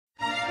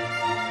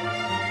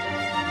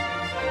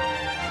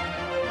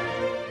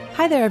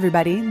Hi there,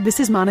 everybody. This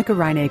is Monica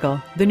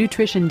Reinagel, the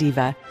Nutrition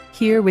Diva,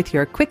 here with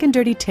your quick and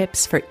dirty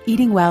tips for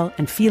eating well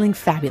and feeling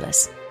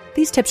fabulous.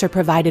 These tips are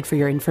provided for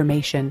your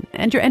information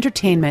and your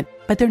entertainment,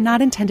 but they're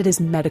not intended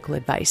as medical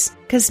advice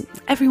because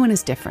everyone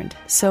is different.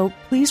 So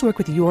please work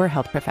with your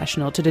health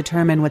professional to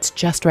determine what's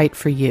just right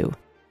for you.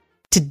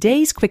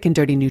 Today's quick and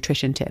dirty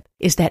nutrition tip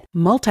is that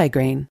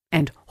multigrain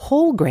and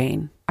whole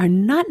grain are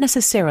not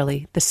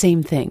necessarily the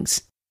same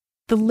things.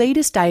 The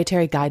latest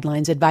dietary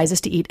guidelines advise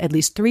us to eat at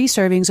least 3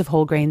 servings of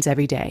whole grains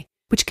every day,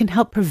 which can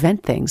help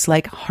prevent things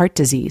like heart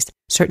disease,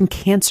 certain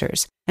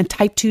cancers, and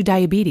type 2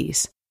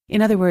 diabetes.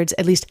 In other words,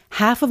 at least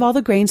half of all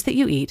the grains that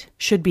you eat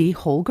should be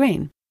whole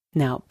grain.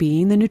 Now,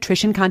 being the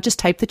nutrition-conscious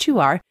type that you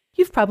are,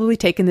 you've probably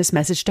taken this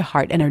message to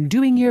heart and are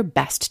doing your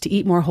best to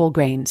eat more whole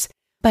grains.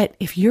 But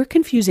if you're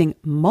confusing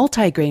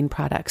multigrain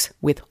products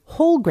with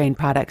whole grain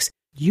products,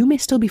 you may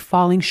still be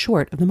falling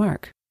short of the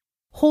mark.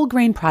 Whole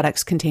grain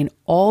products contain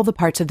all the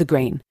parts of the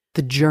grain: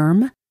 the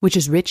germ, which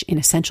is rich in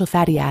essential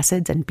fatty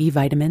acids and B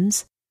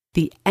vitamins,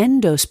 the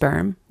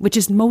endosperm, which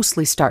is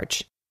mostly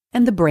starch,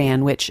 and the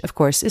bran, which, of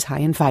course, is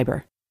high in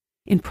fiber.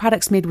 In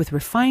products made with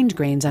refined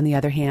grains, on the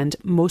other hand,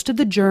 most of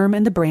the germ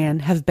and the bran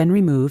have been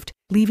removed,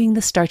 leaving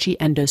the starchy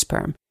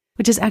endosperm,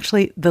 which is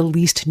actually the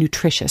least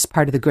nutritious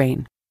part of the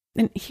grain.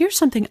 And here's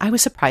something I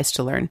was surprised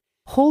to learn.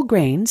 Whole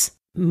grains,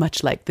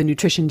 much like the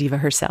Nutrition Diva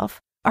herself,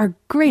 are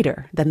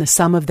greater than the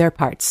sum of their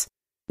parts.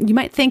 You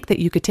might think that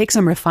you could take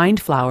some refined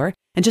flour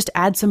and just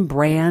add some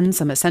bran,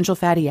 some essential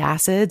fatty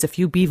acids, a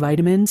few B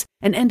vitamins,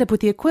 and end up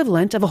with the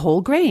equivalent of a whole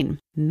grain.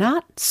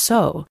 Not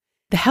so.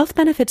 The health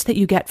benefits that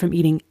you get from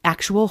eating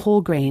actual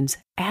whole grains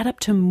add up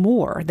to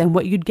more than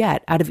what you'd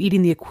get out of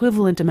eating the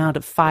equivalent amount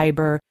of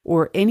fiber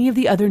or any of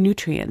the other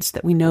nutrients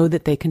that we know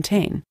that they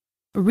contain.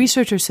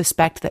 Researchers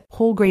suspect that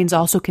whole grains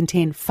also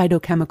contain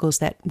phytochemicals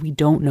that we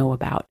don't know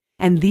about,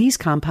 and these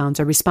compounds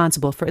are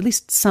responsible for at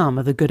least some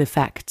of the good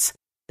effects.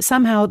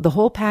 Somehow, the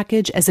whole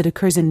package as it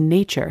occurs in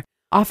nature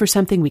offers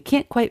something we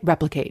can't quite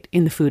replicate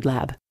in the food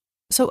lab.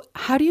 So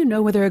how do you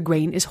know whether a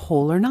grain is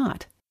whole or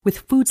not? With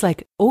foods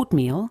like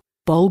oatmeal,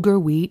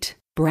 bulgur wheat,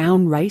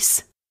 brown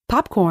rice,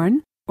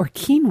 popcorn, or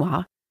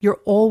quinoa,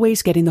 you're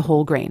always getting the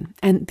whole grain,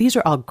 and these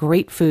are all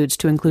great foods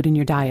to include in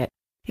your diet.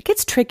 It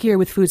gets trickier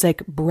with foods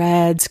like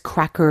breads,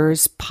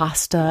 crackers,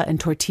 pasta,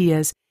 and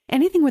tortillas,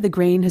 anything where the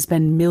grain has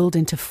been milled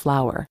into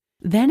flour.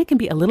 Then it can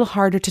be a little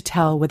harder to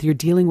tell whether you're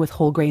dealing with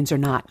whole grains or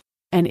not.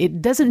 And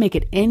it doesn't make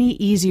it any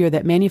easier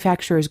that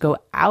manufacturers go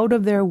out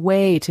of their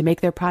way to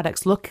make their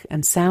products look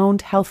and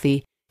sound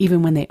healthy,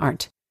 even when they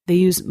aren't. They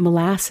use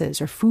molasses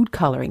or food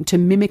coloring to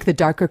mimic the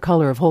darker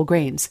color of whole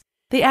grains.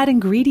 They add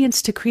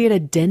ingredients to create a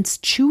dense,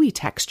 chewy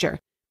texture.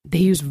 They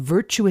use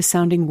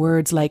virtuous-sounding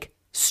words like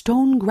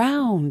stone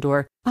ground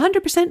or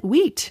 100%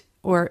 wheat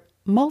or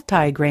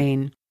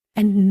multigrain.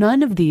 And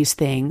none of these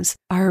things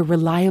are a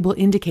reliable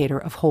indicator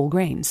of whole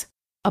grains.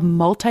 A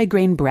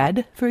multigrain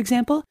bread, for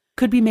example,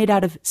 could be made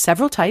out of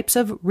several types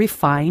of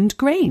refined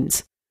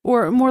grains.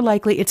 Or more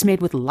likely, it's made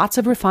with lots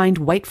of refined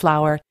white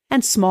flour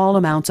and small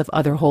amounts of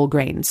other whole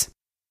grains.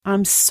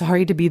 I'm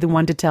sorry to be the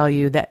one to tell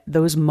you that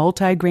those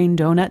multigrain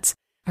donuts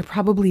are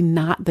probably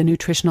not the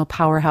nutritional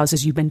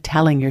powerhouses you've been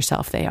telling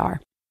yourself they are.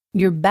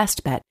 Your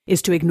best bet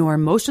is to ignore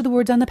most of the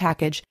words on the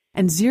package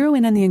and zero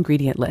in on the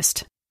ingredient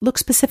list. Look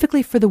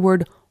specifically for the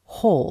word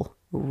whole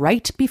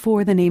right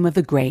before the name of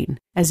the grain,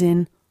 as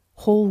in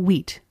whole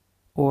wheat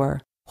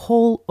or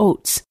whole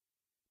oats.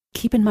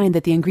 Keep in mind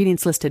that the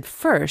ingredients listed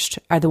first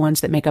are the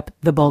ones that make up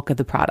the bulk of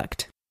the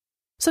product.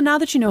 So now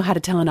that you know how to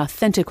tell an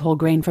authentic whole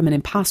grain from an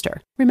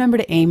imposter, remember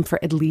to aim for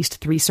at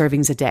least 3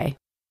 servings a day.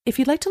 If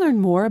you'd like to learn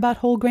more about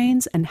whole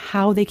grains and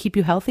how they keep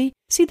you healthy,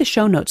 see the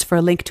show notes for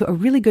a link to a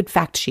really good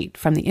fact sheet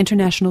from the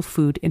International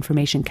Food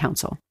Information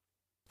Council.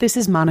 This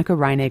is Monica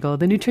Reinagel,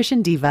 the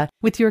Nutrition Diva,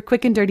 with your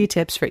quick and dirty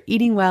tips for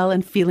eating well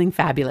and feeling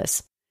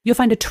fabulous. You'll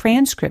find a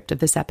transcript of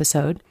this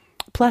episode,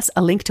 plus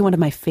a link to one of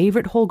my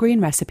favorite whole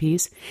grain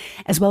recipes,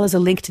 as well as a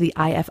link to the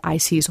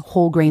IFIC's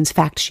whole grains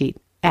fact sheet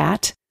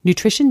at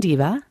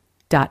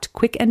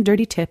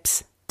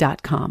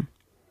nutritiondiva.quickanddirtytips.com.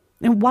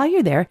 And while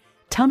you're there,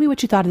 tell me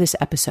what you thought of this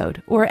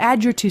episode, or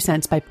add your 2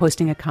 cents by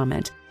posting a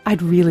comment.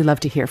 I'd really love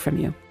to hear from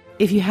you.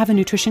 If you have a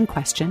nutrition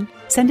question,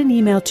 send an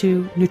email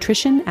to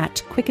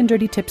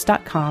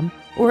nutrition@quickanddirtytips.com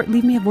or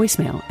leave me a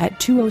voicemail at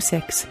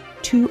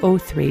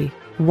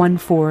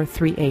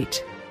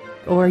 206-203-1438.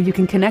 Or you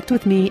can connect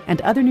with me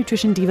and other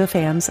Nutrition Diva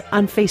fans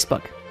on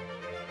Facebook.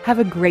 Have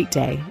a great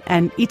day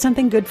and eat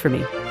something good for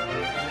me.